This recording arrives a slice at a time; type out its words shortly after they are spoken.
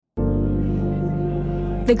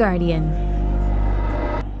The Guardian.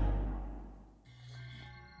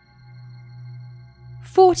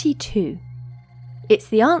 "42. It's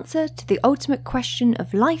the answer to the ultimate question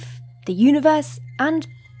of life, the universe, and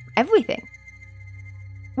everything."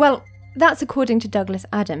 Well, that's according to Douglas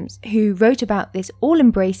Adams, who wrote about this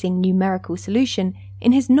all-embracing numerical solution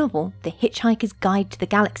in his novel The Hitchhiker's Guide to the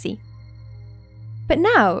Galaxy. But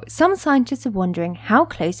now, some scientists are wondering how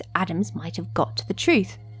close Adams might have got to the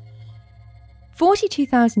truth.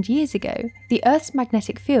 42,000 years ago, the Earth's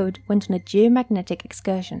magnetic field went on a geomagnetic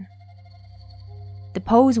excursion. The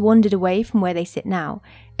poles wandered away from where they sit now,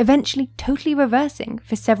 eventually totally reversing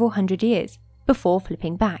for several hundred years, before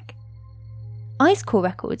flipping back. Ice core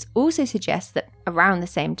records also suggest that, around the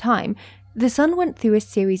same time, the Sun went through a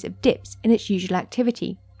series of dips in its usual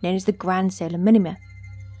activity, known as the Grand Solar Minima.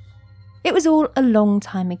 It was all a long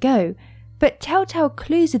time ago, but telltale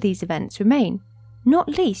clues of these events remain, not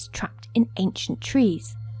least trapped in ancient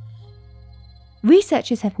trees.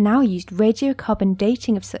 Researchers have now used radiocarbon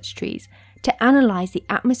dating of such trees to analyse the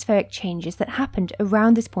atmospheric changes that happened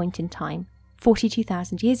around this point in time,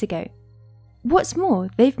 42,000 years ago. What's more,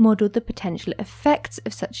 they've modelled the potential effects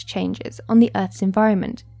of such changes on the Earth's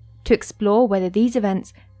environment to explore whether these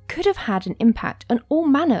events could have had an impact on all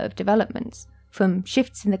manner of developments, from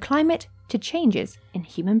shifts in the climate to changes in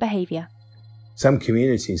human behaviour. Some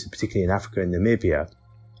communities, particularly in Africa and Namibia,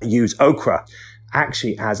 use ochre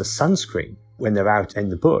actually as a sunscreen when they're out in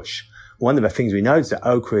the bush. One of the things we know is that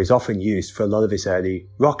ochre is often used for a lot of this early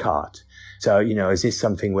rock art. So, is this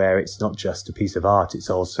something where it's not just a piece of art, it's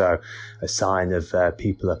also a sign of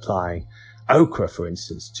people applying ochre, for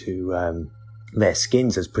instance, to their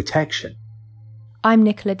skins as protection? I'm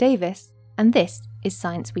Nicola Davis, and this is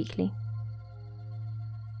Science Weekly.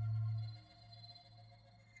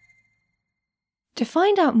 To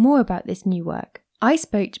find out more about this new work, I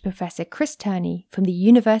spoke to Professor Chris Turney from the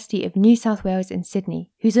University of New South Wales in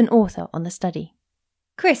Sydney, who's an author on the study.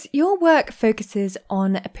 Chris, your work focuses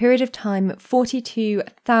on a period of time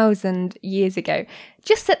 42,000 years ago.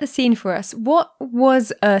 Just set the scene for us. What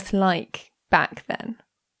was Earth like back then?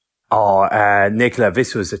 Nicola,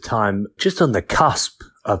 this was a time just on the cusp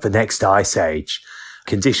of the next ice age.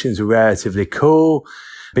 Conditions were relatively cool,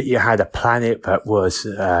 but you had a planet that was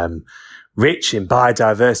rich in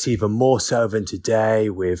biodiversity, even more so than today,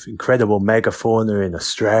 with incredible megafauna in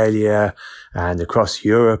Australia and across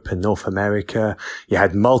Europe and North America. You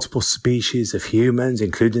had multiple species of humans,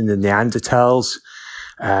 including the Neanderthals.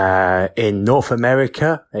 In North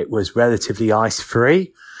America, it was relatively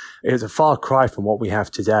ice-free. It was a far cry from what we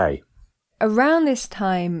have today. Around this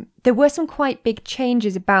time, there were some quite big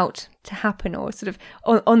changes about to happen, or sort of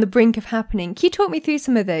on the brink of happening. Can you talk me through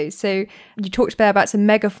some of those? So you talked about some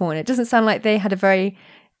megafauna. It doesn't sound like they had a very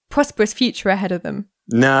prosperous future ahead of them.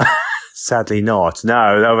 No, sadly not.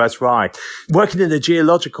 No, that's right. Working in the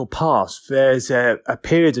geological past, there's a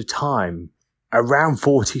period of time around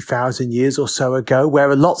 40,000 years or so ago where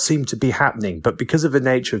a lot seemed to be happening. But because of the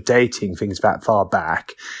nature of dating things that far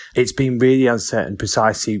back, it's been really uncertain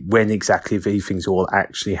precisely when exactly these things all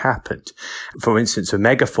actually happened. For instance, the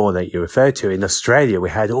megafauna you referred to in Australia, we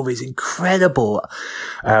had all these incredible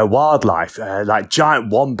wildlife, like giant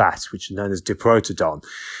wombats, which are known as Diprotodon.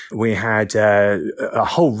 We had a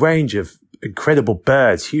whole range of incredible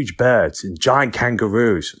birds, huge birds, and giant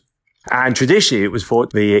kangaroos. And traditionally, it was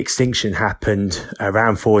thought the extinction happened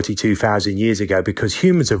around 42,000 years ago because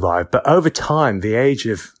humans arrived. But over time, the age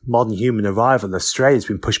of modern human arrival in Australia has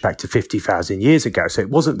been pushed back to 50,000 years ago. So it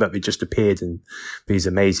wasn't that they just appeared and these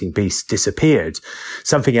amazing beasts disappeared.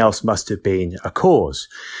 Something else must have been a cause.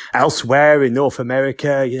 Elsewhere in North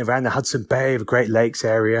America, around the Hudson Bay, the Great Lakes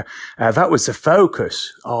area, that was the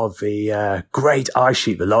focus of the great ice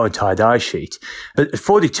sheet, the Laurentide ice sheet. But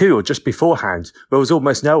 42, or just beforehand, there was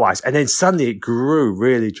almost no ice. And then suddenly it grew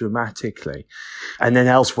really dramatically. And then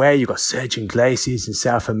elsewhere, you've got surging glaciers in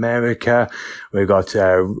South America. We've got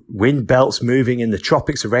wind belts moving in the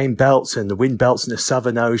tropics, the rain belts, and the wind belts in the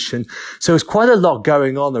Southern Ocean. So there's quite a lot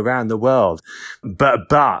going on around the world. But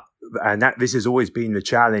this has always been the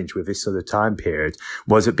challenge with this sort of time period,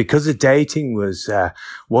 was that because the dating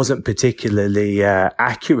wasn't particularly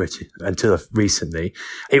accurate until recently,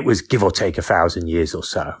 it was give or take 1,000 years or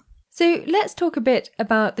so. So let's talk a bit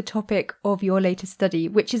about the topic of your latest study,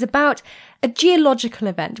 which is about a geological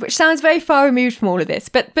event, which sounds very far removed from all of this,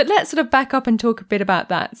 but let's sort of back up and talk a bit about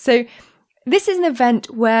that. So this is an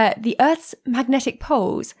event where the Earth's magnetic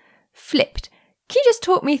poles flipped. Can you just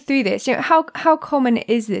talk me through this? How common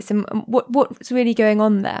is this, and what's really going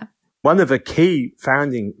on there? One of the key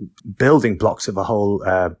founding building blocks of the whole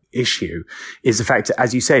issue is the fact that,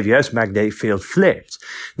 as you say, the Earth's magnetic field flipped.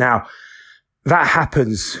 Now, That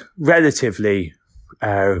happens relatively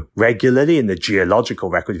regularly in the geological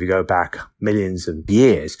record if you go back millions of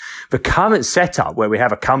years. The current setup where we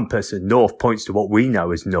have a compass and north points to what we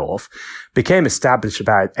know as north became established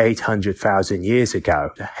about 800,000 years ago,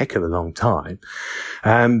 a heck of a long time.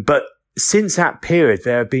 But since that period,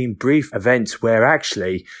 there have been brief events where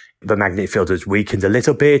actually the magnetic field has weakened a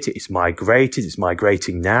little bit. It's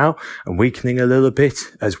migrating now and weakening a little bit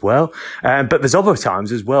as well. But there's other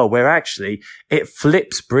times as well where actually it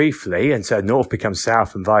flips briefly. And so north becomes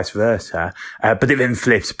south and vice versa. But it then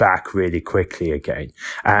flips back really quickly again.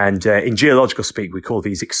 And in geological speak, we call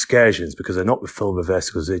these excursions because they're not the full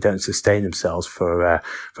reversals. They don't sustain themselves for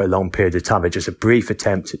a long period of time. They're just a brief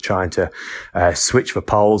attempt at trying to switch the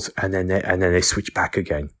poles and then they switch back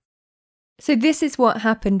again. So this is what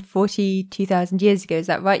happened 42,000 years ago, is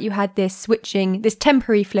that right? You had this switching, this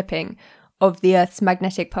temporary flipping of the Earth's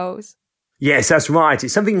magnetic poles. Yes, that's right.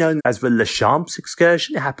 It's something known as the Lachamps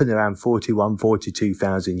excursion. It happened around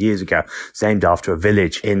 42,000 years ago. It's named after a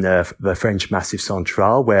village in the French Massif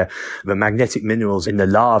Central where the magnetic minerals in the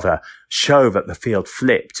lava show that the field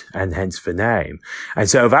flipped, and hence the name. And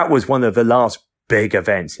so that was one of the last big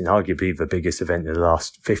events, and arguably the biggest event in the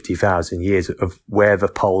last 50,000 years of where the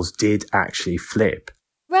poles did actually flip.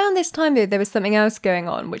 Around this time, though, there was something else going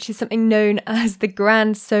on, which is something known as the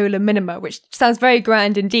Grand Solar Minima, which sounds very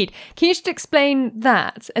grand indeed. Can you just explain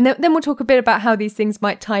that? And then we'll talk a bit about how these things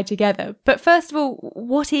might tie together. But first of all,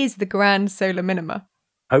 what is the Grand Solar Minima?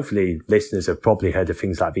 Hopefully listeners have probably heard of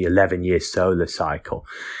things like the 11-year solar cycle.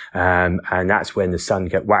 And that's when the sun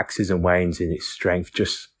waxes and wanes in its strength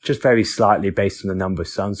just very slightly based on the number of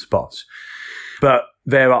sunspots. But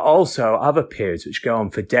there are also other periods which go on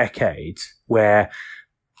for decades where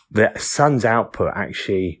the sun's output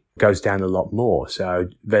actually goes down a lot more. So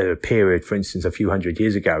there's a period, for instance, a few hundred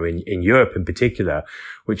years ago in Europe in particular,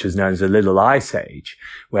 which was known as the Little Ice Age,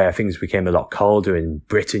 where things became a lot colder. In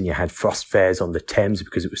Britain, you had frost fairs on the Thames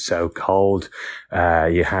because it was so cold.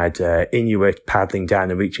 You had Inuit paddling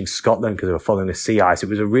down and reaching Scotland because they were following the sea ice. It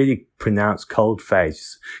was a really pronounced cold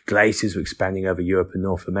phase. Glaciers were expanding over Europe and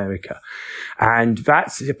North America. And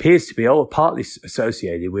that appears to be all partly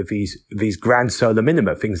associated with these grand solar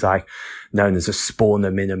minima, things like known as the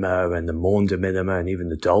Spawner minima and the Maunder minima and even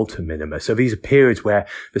the Dalton minima. So these are periods where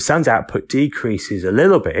the sun's output decreases a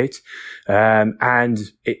little bit, and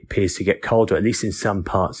it appears to get colder, at least in some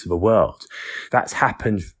parts of the world. That's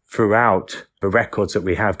happened throughout the records that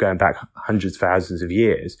we have going back hundreds, thousands of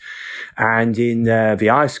years. And in the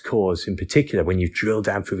ice cores in particular, when you drill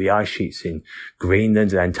down through the ice sheets in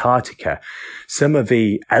Greenland and Antarctica, some of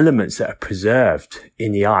the elements that are preserved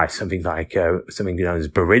in the ice, something like something known as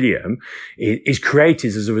beryllium, is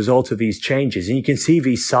created as a result of these changes. And you can see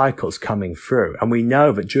these cycles coming through. And we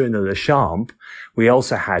know that during the Lachamps, we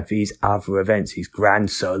also had these other events, these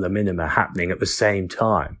grand solar minima happening at the same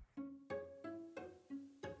time.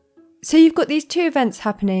 So you've got these two events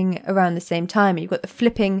happening around the same time. You've got the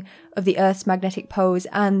flipping of the Earth's magnetic poles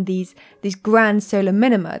and these grand solar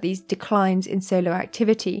minima, these declines in solar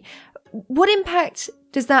activity. What impact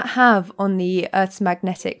does that have on the Earth's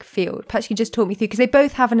magnetic field? Perhaps you could just talk me through, because they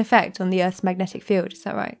both have an effect on the Earth's magnetic field. Is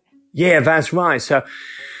that right? Yeah, that's right. So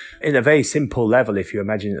in a very simple level, if you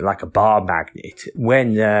imagine it like a bar magnet,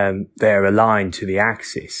 when they're aligned to the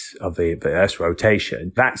axis of the Earth's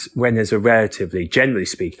rotation, that's when there's generally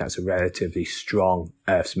speaking, that's a relatively strong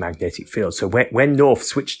Earth's magnetic field. So when north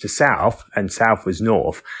switched to south and south was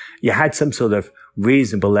north, you had some sort of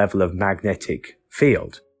reasonable level of magnetic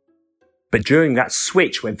field. But during that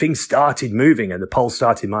switch, when things started moving and the poles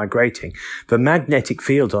started migrating, the magnetic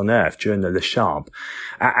field on Earth during the Lachamps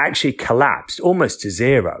actually collapsed almost to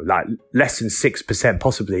zero, like less than 6%,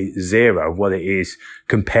 possibly zero of what it is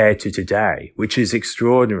compared to today, which is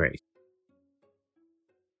extraordinary.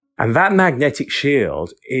 And that magnetic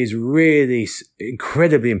shield is really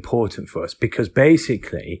incredibly important for us because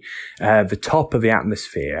basically the top of the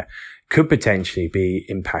atmosphere could potentially be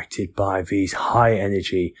impacted by these high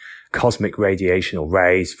energy cosmic radiation or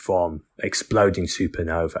rays from exploding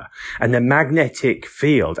supernova. And the magnetic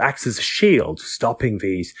field acts as a shield, stopping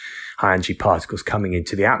these high energy particles coming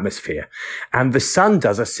into the atmosphere. And the sun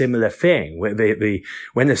does a similar thing.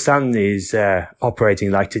 When the sun is operating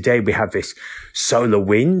like today, we have this solar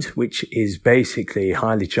wind, which is basically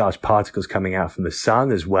highly charged particles coming out from the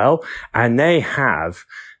sun as well. And they have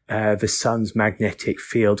the sun's magnetic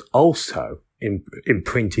field also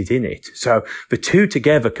imprinted in it. So the two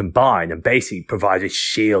together combine and basically provide a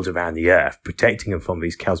shield around the Earth, protecting them from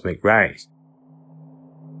these cosmic rays.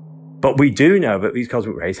 But we do know that these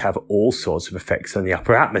cosmic rays have all sorts of effects on the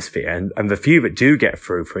upper atmosphere. And the few that do get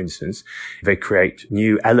through, for instance, they create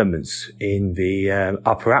new elements in the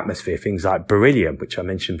upper atmosphere, things like beryllium, which I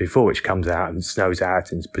mentioned before, which comes out and snows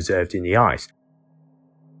out and is preserved in the ice.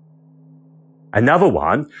 Another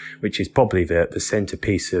one, which is probably the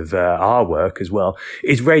centerpiece of our work as well,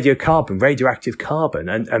 is radiocarbon, radioactive carbon.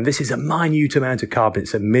 And this is a minute amount of carbon.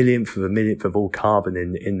 It's a millionth of all carbon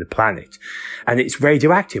in the planet. And it's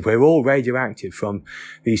radioactive. We're all radioactive from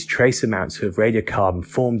these trace amounts of radiocarbon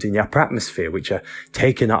formed in the upper atmosphere, which are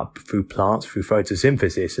taken up through plants, through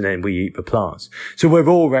photosynthesis, and then we eat the plants. So we're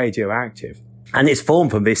all radioactive. And it's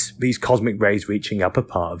formed from these cosmic rays reaching the upper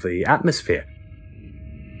part of the atmosphere.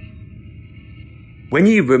 When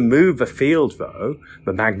you remove the field, though,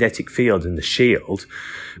 the magnetic field and the shield,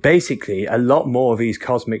 basically a lot more of these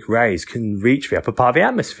cosmic rays can reach the upper part of the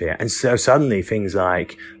atmosphere. And so suddenly things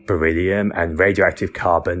like beryllium and radioactive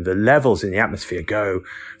carbon, the levels in the atmosphere go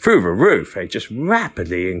through the roof. They just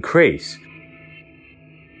rapidly increase.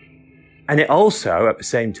 And it also, at the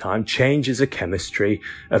same time, changes the chemistry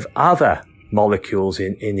of other molecules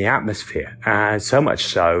in the atmosphere, so much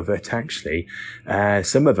so that actually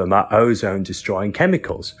some of them are ozone destroying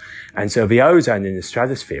chemicals. And so the ozone in the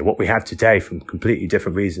stratosphere, what we have today from completely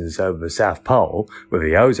different reasons over the South Pole with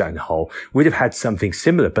the ozone hole, would have had something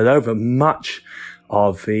similar, but over much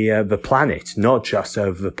of the planet, not just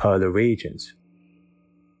over the polar regions.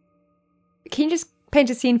 Can you just paint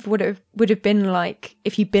a scene for what it would have been like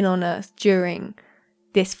if you'd been on Earth during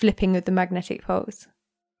this flipping of the magnetic poles?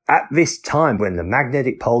 At this time, when the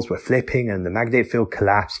magnetic poles were flipping and the magnetic field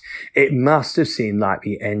collapsed, it must have seemed like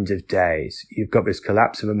the end of days. You've got this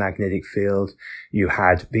collapse of a magnetic field. You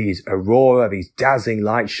had these aurora, these dazzling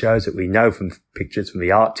light shows that we know from pictures from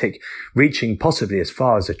the Arctic, reaching possibly as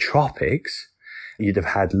far as the tropics. You'd have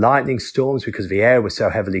had lightning storms because the air was so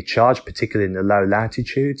heavily charged, particularly in the low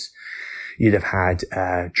latitudes. You'd have had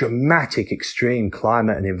dramatic extreme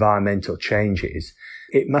climate and environmental changes.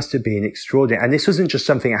 It must have been extraordinary. And this wasn't just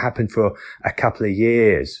something that happened for a couple of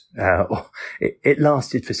years. It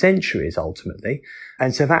lasted for centuries, ultimately.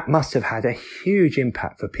 And so that must have had a huge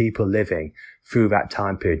impact for people living through that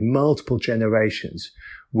time period. Multiple generations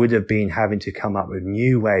would have been having to come up with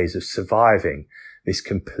new ways of surviving this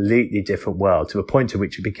completely different world to a point to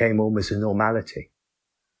which it became almost a normality.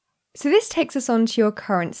 So this takes us on to your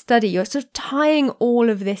current study. You're sort of tying all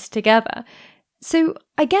of this together. So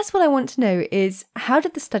I guess what I want to know is, how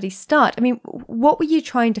did the study start? I mean, what were you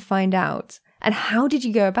trying to find out and how did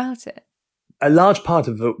you go about it? A large part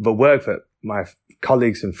of the work that my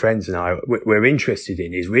colleagues and friends and I were interested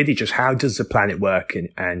in is really just how does the planet work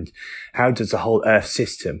and how does the whole Earth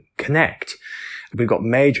system connect? We've got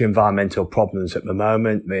major environmental problems at the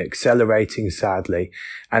moment. They're accelerating, sadly.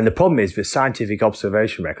 And the problem is the scientific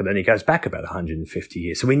observation record only goes back about 150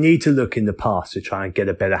 years. So we need to look in the past to try and get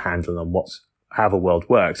a better handle on how the world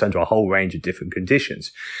works under a whole range of different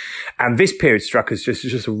conditions. And this period struck us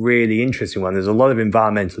just a really interesting one. There's a lot of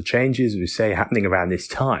environmental changes, we say, happening around this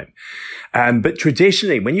time. But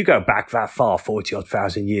traditionally, when you go back that far, 40-odd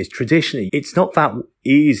thousand years, traditionally, it's not that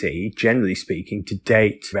easy, generally speaking, to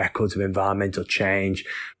date records of environmental change.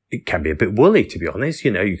 It can be a bit woolly, to be honest.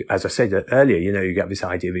 As I said earlier, you get this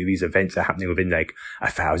idea that these events are happening within like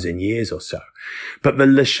 1,000 years or so. But the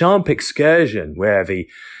Lechamp excursion, where the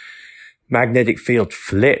magnetic field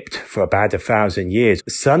flipped for about 1,000 years,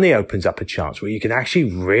 suddenly opens up a chance where you can actually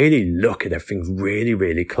really look at everything really,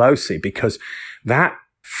 really closely, because that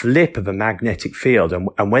flip of a magnetic field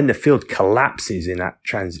and when the field collapses in that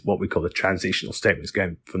what we call the transitional state, it's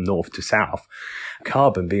going from north to south,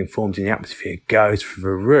 carbon being formed in the atmosphere goes through the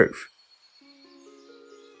roof.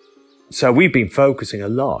 So we've been focusing a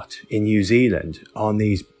lot in New Zealand on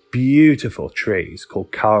these beautiful trees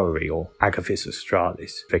called kauri or Agathis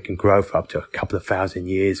australis. They can grow for up to a couple of thousand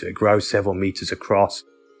years. They grow several meters across.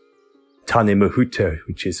 Tane Mahuta,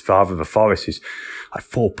 which is father of the forest, is like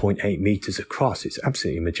 4.8 meters across. It's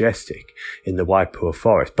absolutely majestic in the Waipua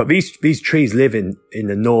forest. But these trees live in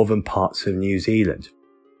the northern parts of New Zealand.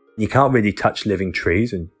 You can't really touch living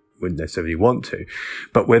trees and wouldn't necessarily want to.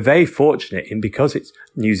 But we're very fortunate because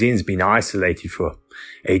New Zealand's been isolated for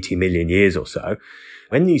 80 million years or so.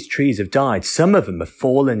 When these trees have died, some of them have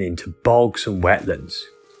fallen into bogs and wetlands.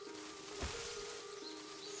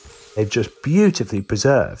 They've just beautifully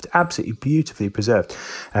preserved, absolutely beautifully preserved.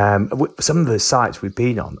 Some of the sites we've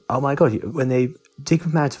been on, oh my God, when they dig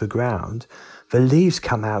them out of the ground, the leaves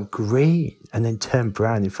come out green and then turn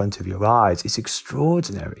brown in front of your eyes. It's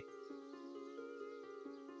extraordinary.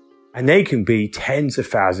 And they can be tens of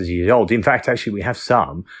thousands of years old. In fact, actually, we have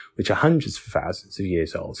some which are hundreds of thousands of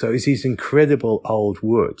years old. So it's these incredible old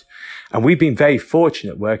wood. And we've been very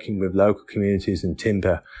fortunate working with local communities and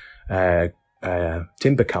timber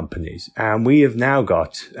companies. And we have now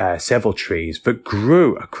got several trees that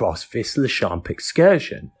grew across this Lachamp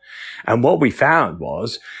excursion. And what we found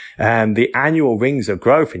was the annual rings of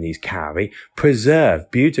growth in these kauri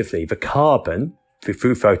preserved beautifully the carbon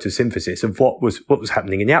through photosynthesis of what was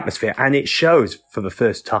happening in the atmosphere. And it shows for the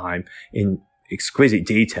first time in exquisite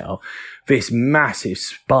detail this massive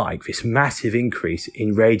spike, this massive increase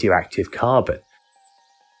in radioactive carbon.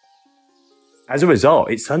 As a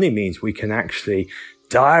result, it suddenly means we can actually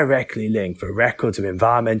directly link the records of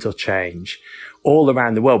environmental change all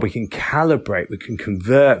around the world. We can calibrate, we can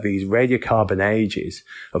convert these radiocarbon ages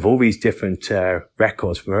of all these different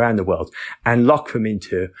records from around the world and lock them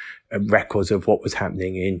into records of what was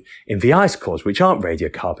happening in the ice cores, which aren't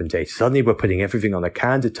radiocarbon data. Suddenly we're putting everything on a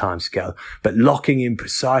calendar timescale, but locking in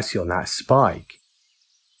precisely on that spike.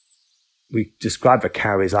 We describe the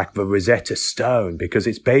kauri as like the Rosetta Stone because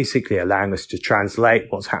it's basically allowing us to translate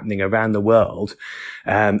what's happening around the world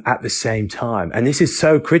at the same time. And this is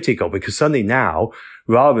so critical because suddenly now,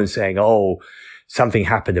 rather than saying, oh, something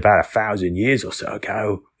happened about 1,000 years or so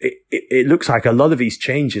ago, it looks like a lot of these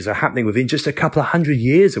changes are happening within just a couple of 100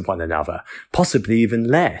 years of one another, possibly even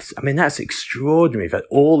less. I mean, that's extraordinary that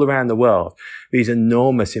all around the world, these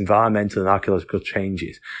enormous environmental and archaeological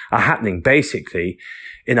changes are happening basically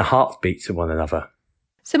in a heartbeat to one another.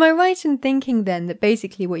 So am I right in thinking then that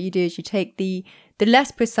basically what you do is you take the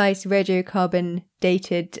less precise radiocarbon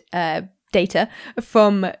dated data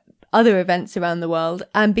from other events around the world,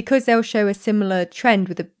 and because they'll show a similar trend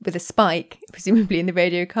with a spike, presumably in the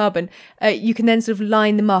radiocarbon, you can then sort of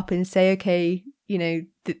line them up and say, okay, you know,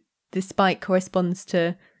 the spike corresponds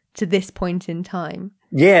to this point in time.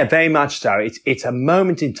 Yeah, very much so. It's a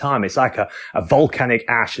moment in time. It's like a volcanic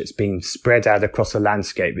ash that's been spread out across the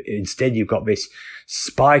landscape. Instead, you've got this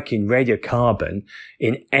spike in radiocarbon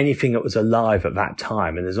in anything that was alive at that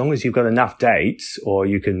time. And as long as you've got enough dates, or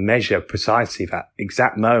you can measure precisely that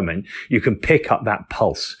exact moment, you can pick up that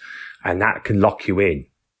pulse and that can lock you in.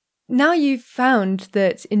 Now you've found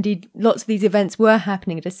that indeed lots of these events were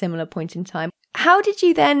happening at a similar point in time. How did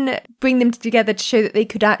you then bring them together to show that they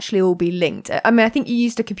could actually all be linked? I mean, I think you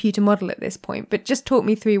used a computer model at this point, but just talk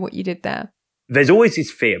me through what you did there. There's always this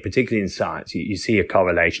fear, particularly in science, you see a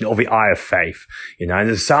correlation, or the eye of faith, you know, and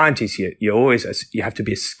as a scientist, you have to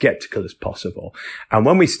be as skeptical as possible. And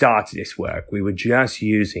when we started this work, we were just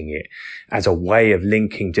using it as a way of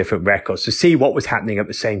linking different records to see what was happening at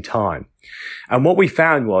the same time. And what we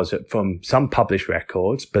found was that from some published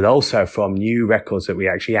records, but also from new records that we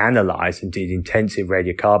actually analyzed and did intensive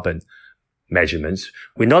radiocarbon measurements,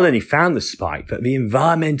 we not only found the spike, but the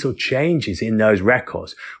environmental changes in those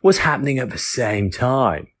records was happening at the same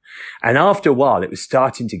time. And after a while, it was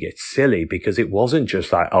starting to get silly because it wasn't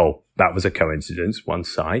just like, oh, that was a coincidence, one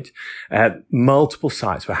site. Multiple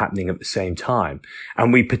sites were happening at the same time.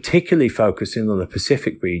 And we particularly focused in on the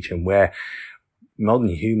Pacific region where modern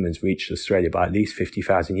humans reached Australia by at least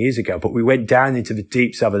 50,000 years ago. But we went down into the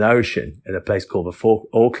deep Southern Ocean in a place called the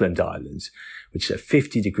Auckland Islands, which is at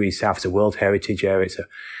 50 degrees south. It's a World Heritage Area. It's a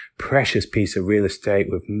precious piece of real estate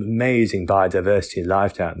with amazing biodiversity and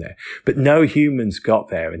life down there. But no humans got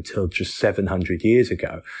there until just 700 years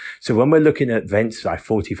ago. So when we're looking at events like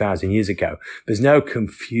 40,000 years ago, there's no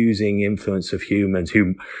confusing influence of humans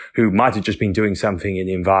who might have just been doing something in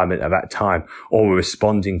the environment at that time or were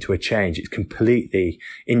responding to a change. It's completely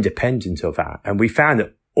independent of that. And we found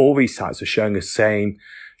that all these sites are showing the same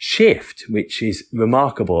shift, which is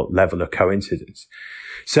remarkable level of coincidence.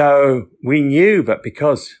 So we knew that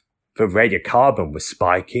because the radiocarbon was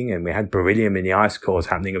spiking and we had beryllium in the ice cores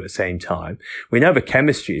happening at the same time, we know the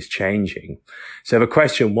chemistry is changing. So the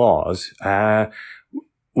question was,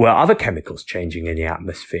 were other chemicals changing in the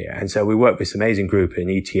atmosphere? And so we worked with this amazing group in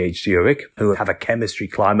ETH Zurich who have a chemistry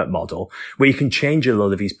climate model where you can change a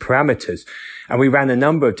lot of these parameters. And we ran a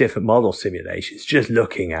number of different model simulations just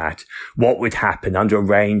looking at what would happen under a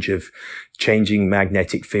range of changing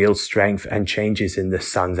magnetic field strength and changes in the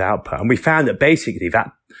sun's output. And we found that basically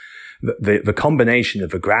that the combination of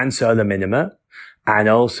the grand solar minima and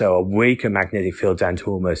also a weaker magnetic field down to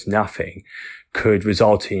almost nothing could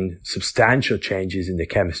result in substantial changes in the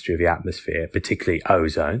chemistry of the atmosphere, particularly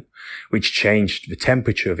ozone, which changed the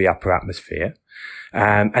temperature of the upper atmosphere.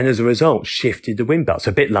 And as a result, shifted the wind belts,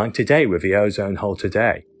 a bit like today with the ozone hole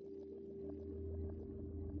today.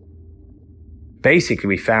 Basically,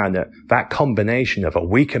 we found that combination of a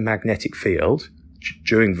weaker magnetic field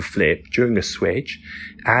during the flip, during the switch,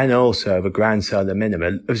 and also the grand solar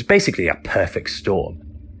minimum. It was basically a perfect storm.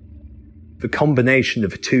 The combination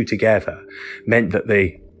of the two together meant that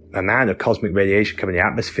the amount of cosmic radiation coming in the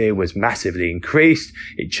atmosphere was massively increased.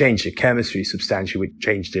 It changed the chemistry substantially, which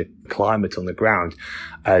changed the climate on the ground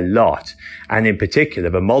a lot. And in particular,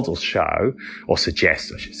 the models show, or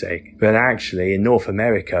suggest, I should say, that actually in North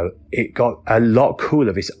America, it got a lot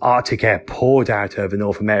cooler. This Arctic air poured out over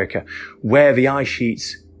North America, where the ice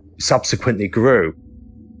sheets subsequently grew,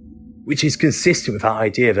 which is consistent with the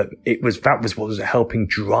idea that that was what was helping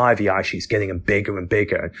drive the ice sheets getting bigger and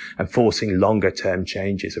bigger and forcing longer term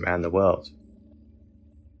changes around the world.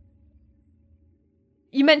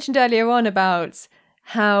 You mentioned earlier on about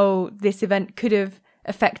how this event could have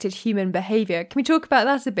affected human behaviour. Can we talk about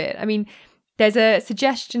that a bit? I mean, there's a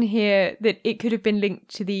suggestion here that it could have been linked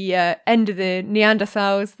to the end of the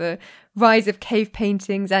Neanderthals, the rise of cave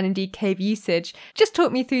paintings and indeed cave usage. Just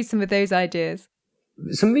talk me through some of those ideas.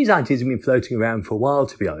 Some of these ideas have been floating around for a while,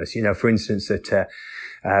 to be honest. For instance, that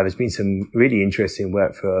there's been some really interesting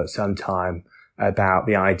work for some time about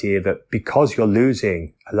the idea that because you're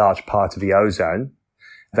losing a large part of the ozone,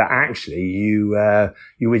 that actually you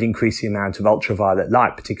would increase the amount of ultraviolet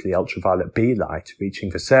light, particularly ultraviolet B light, reaching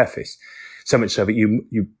the surface. So much so that you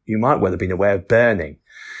might well have been aware of burning.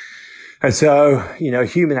 And so,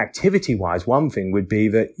 human activity-wise, one thing would be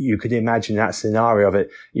that you could imagine that scenario of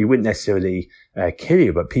it. You wouldn't necessarily kill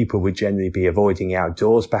you, but people would generally be avoiding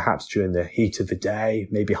outdoors, perhaps during the heat of the day,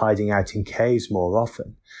 maybe hiding out in caves more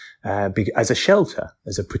often, as a shelter,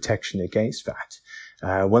 as a protection against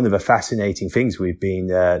that. One of the fascinating things we've been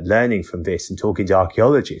learning from this and talking to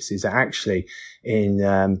archaeologists is that actually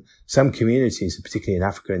in some communities, particularly in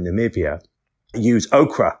Africa and Namibia, use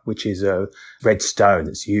ochre, which is a red stone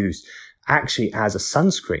that's used actually as a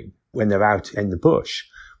sunscreen when they're out in the bush,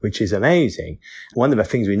 which is amazing. One of the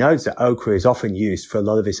things we know is that ochre is often used for a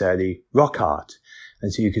lot of this early rock art.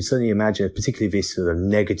 And so you can suddenly imagine, particularly this sort of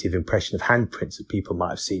negative impression of handprints that people might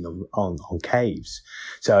have seen on caves.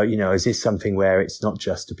 So, is this something where it's not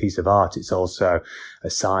just a piece of art, it's also a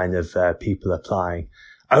sign of people applying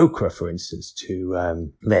ochre, for instance,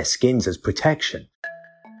 to their skins as protection?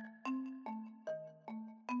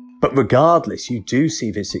 But regardless, you do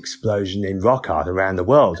see this explosion in rock art around the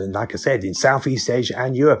world. And like I said, in Southeast Asia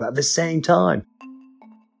and Europe at the same time.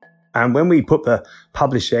 And when we put the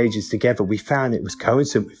published ages together, we found it was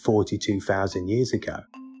coincident with 42,000 years ago.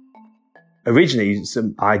 Originally,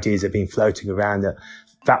 some ideas have been floating around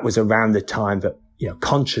that was around the time that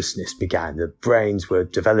consciousness began. The brains were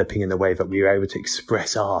developing in the way that we were able to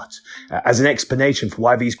express art as an explanation for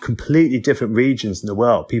why these completely different regions in the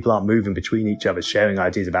world, people aren't moving between each other, sharing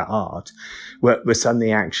ideas about art, were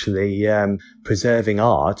suddenly actually preserving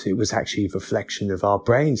art. It was actually a reflection of our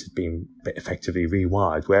brains had been effectively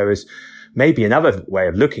rewired. Whereas maybe another way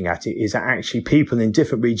of looking at it is that actually people in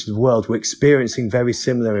different regions of the world were experiencing very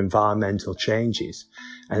similar environmental changes.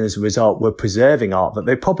 And as a result, we're preserving art that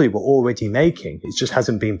they probably were already making. It just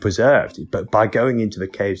hasn't been preserved. But by going into the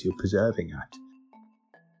caves, you're preserving that.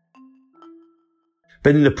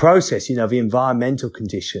 But in the process, the environmental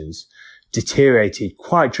conditions deteriorated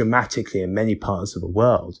quite dramatically in many parts of the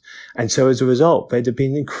world. And so as a result, there'd have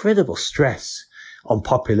been incredible stress on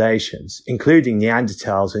populations, including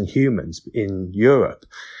Neanderthals and humans in Europe.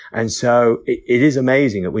 And so it is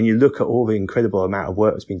amazing that when you look at all the incredible amount of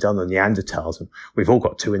work that's been done on Neanderthals, and we've all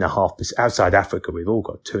got 2.5%, outside Africa, we've all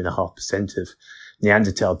got 2.5% of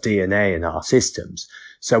Neanderthal DNA in our systems.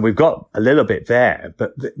 So we've got a little bit there,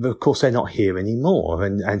 but of course they're not here anymore.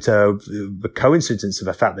 And so the coincidence of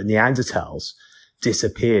the fact that Neanderthals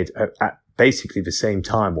disappeared at basically the same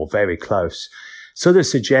time or very close sort of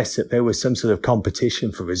suggests that there was some sort of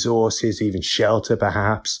competition for resources, even shelter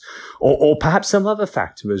perhaps, or perhaps some other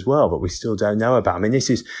factor as well, but we still don't know about. I mean, this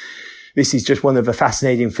is just one of the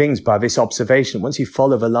fascinating things by this observation. Once you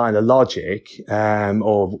follow the line of logic,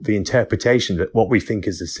 or the interpretation that what we think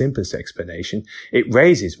is the simplest explanation, it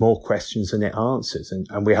raises more questions than it answers.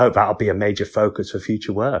 And we hope that'll be a major focus for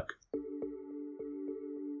future work.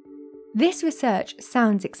 This research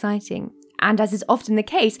sounds exciting, and as is often the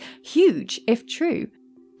case, huge if true.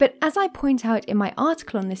 But as I point out in my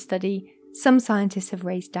article on this study, some scientists have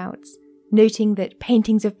raised doubts, noting that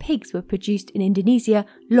paintings of pigs were produced in Indonesia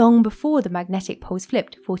long before the magnetic poles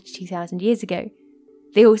flipped 42,000 years ago.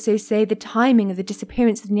 They also say the timing of the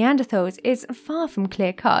disappearance of Neanderthals is far from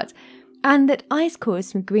clear-cut, and that ice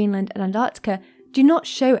cores from Greenland and Antarctica do not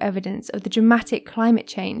show evidence of the dramatic climate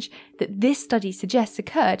change that this study suggests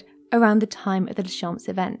occurred around the time of the Lachance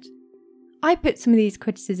event. I put some of these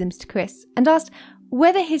criticisms to Chris and asked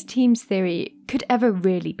whether his team's theory could ever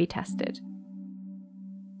really be tested.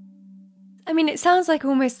 I mean, it sounds like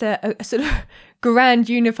almost a sort of grand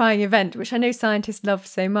unifying event, which I know scientists love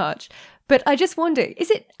so much. But I just wonder, is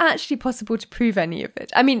it actually possible to prove any of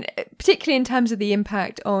it? I mean, particularly in terms of the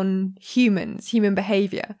impact on humans, human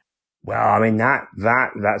behaviour. Well, I mean,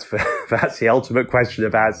 that's the ultimate question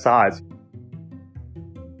about science.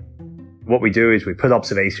 What we do is we put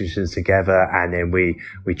observations together and then we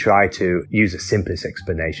try to use the simplest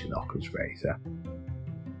explanation Occam's razor.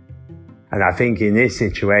 And I think in this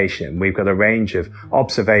situation, we've got a range of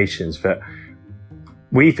observations that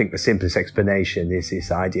we think the simplest explanation is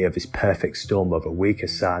this idea of this perfect storm of a weaker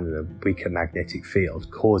sun and a weaker magnetic field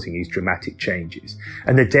causing these dramatic changes.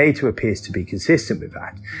 And the data appears to be consistent with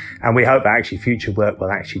that. And we hope that actually future work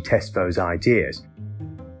will actually test those ideas.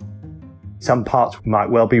 Some parts might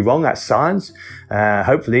well be wrong. That's science.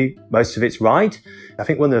 Hopefully most of it's right. I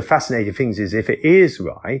think one of the fascinating things is if it is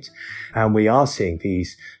right, and we are seeing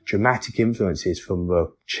these dramatic influences from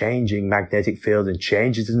the changing magnetic field and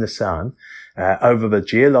changes in the sun over the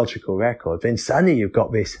geological record, then suddenly you've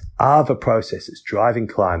got this other process that's driving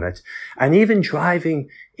climate and even driving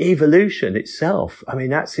evolution itself. I mean,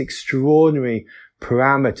 that's extraordinary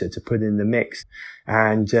parameter to put in the mix.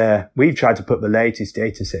 And we've tried to put the latest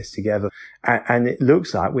data sets together, and it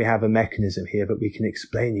looks like we have a mechanism here that we can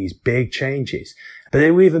explain these big changes. But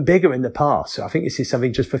they were even bigger in the past. So I think this is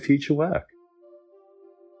something just for future work.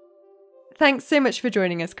 Thanks so much for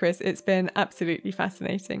joining us, Chris. It's been absolutely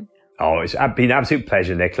fascinating. Oh, it's been an absolute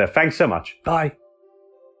pleasure, Nicola. Thanks so much. Bye.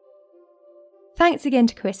 Thanks again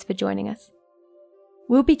to Chris for joining us.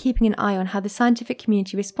 We'll be keeping an eye on how the scientific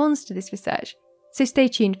community responds to this research, so stay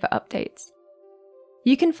tuned for updates.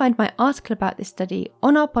 You can find my article about this study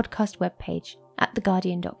on our podcast webpage at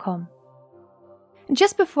theguardian.com. And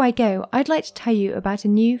just before I go, I'd like to tell you about a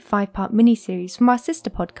new 5-part mini-series from our sister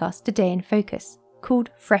podcast Today in Focus, called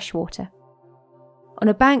Freshwater. On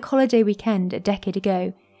a bank holiday weekend a decade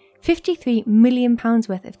ago, £53 million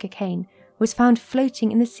worth of cocaine was found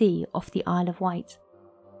floating in the sea off the Isle of Wight.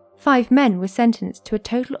 5 men were sentenced to a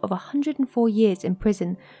total of 104 years in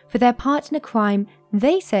prison for their part in a crime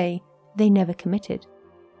they say they never committed.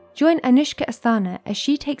 Join Anushka Asthana as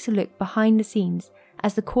she takes a look behind the scenes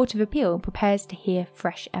as the Court of Appeal prepares to hear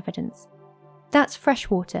fresh evidence. That's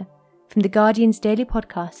Freshwater, from The Guardian's daily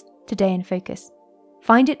podcast, Today in Focus.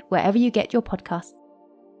 Find it wherever you get your podcasts.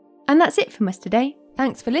 And that's it from us today.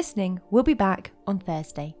 Thanks for listening. We'll be back on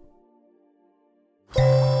Thursday.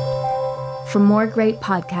 For more great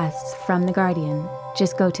podcasts from The Guardian,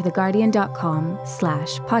 just go to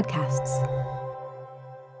theguardian.com/podcasts.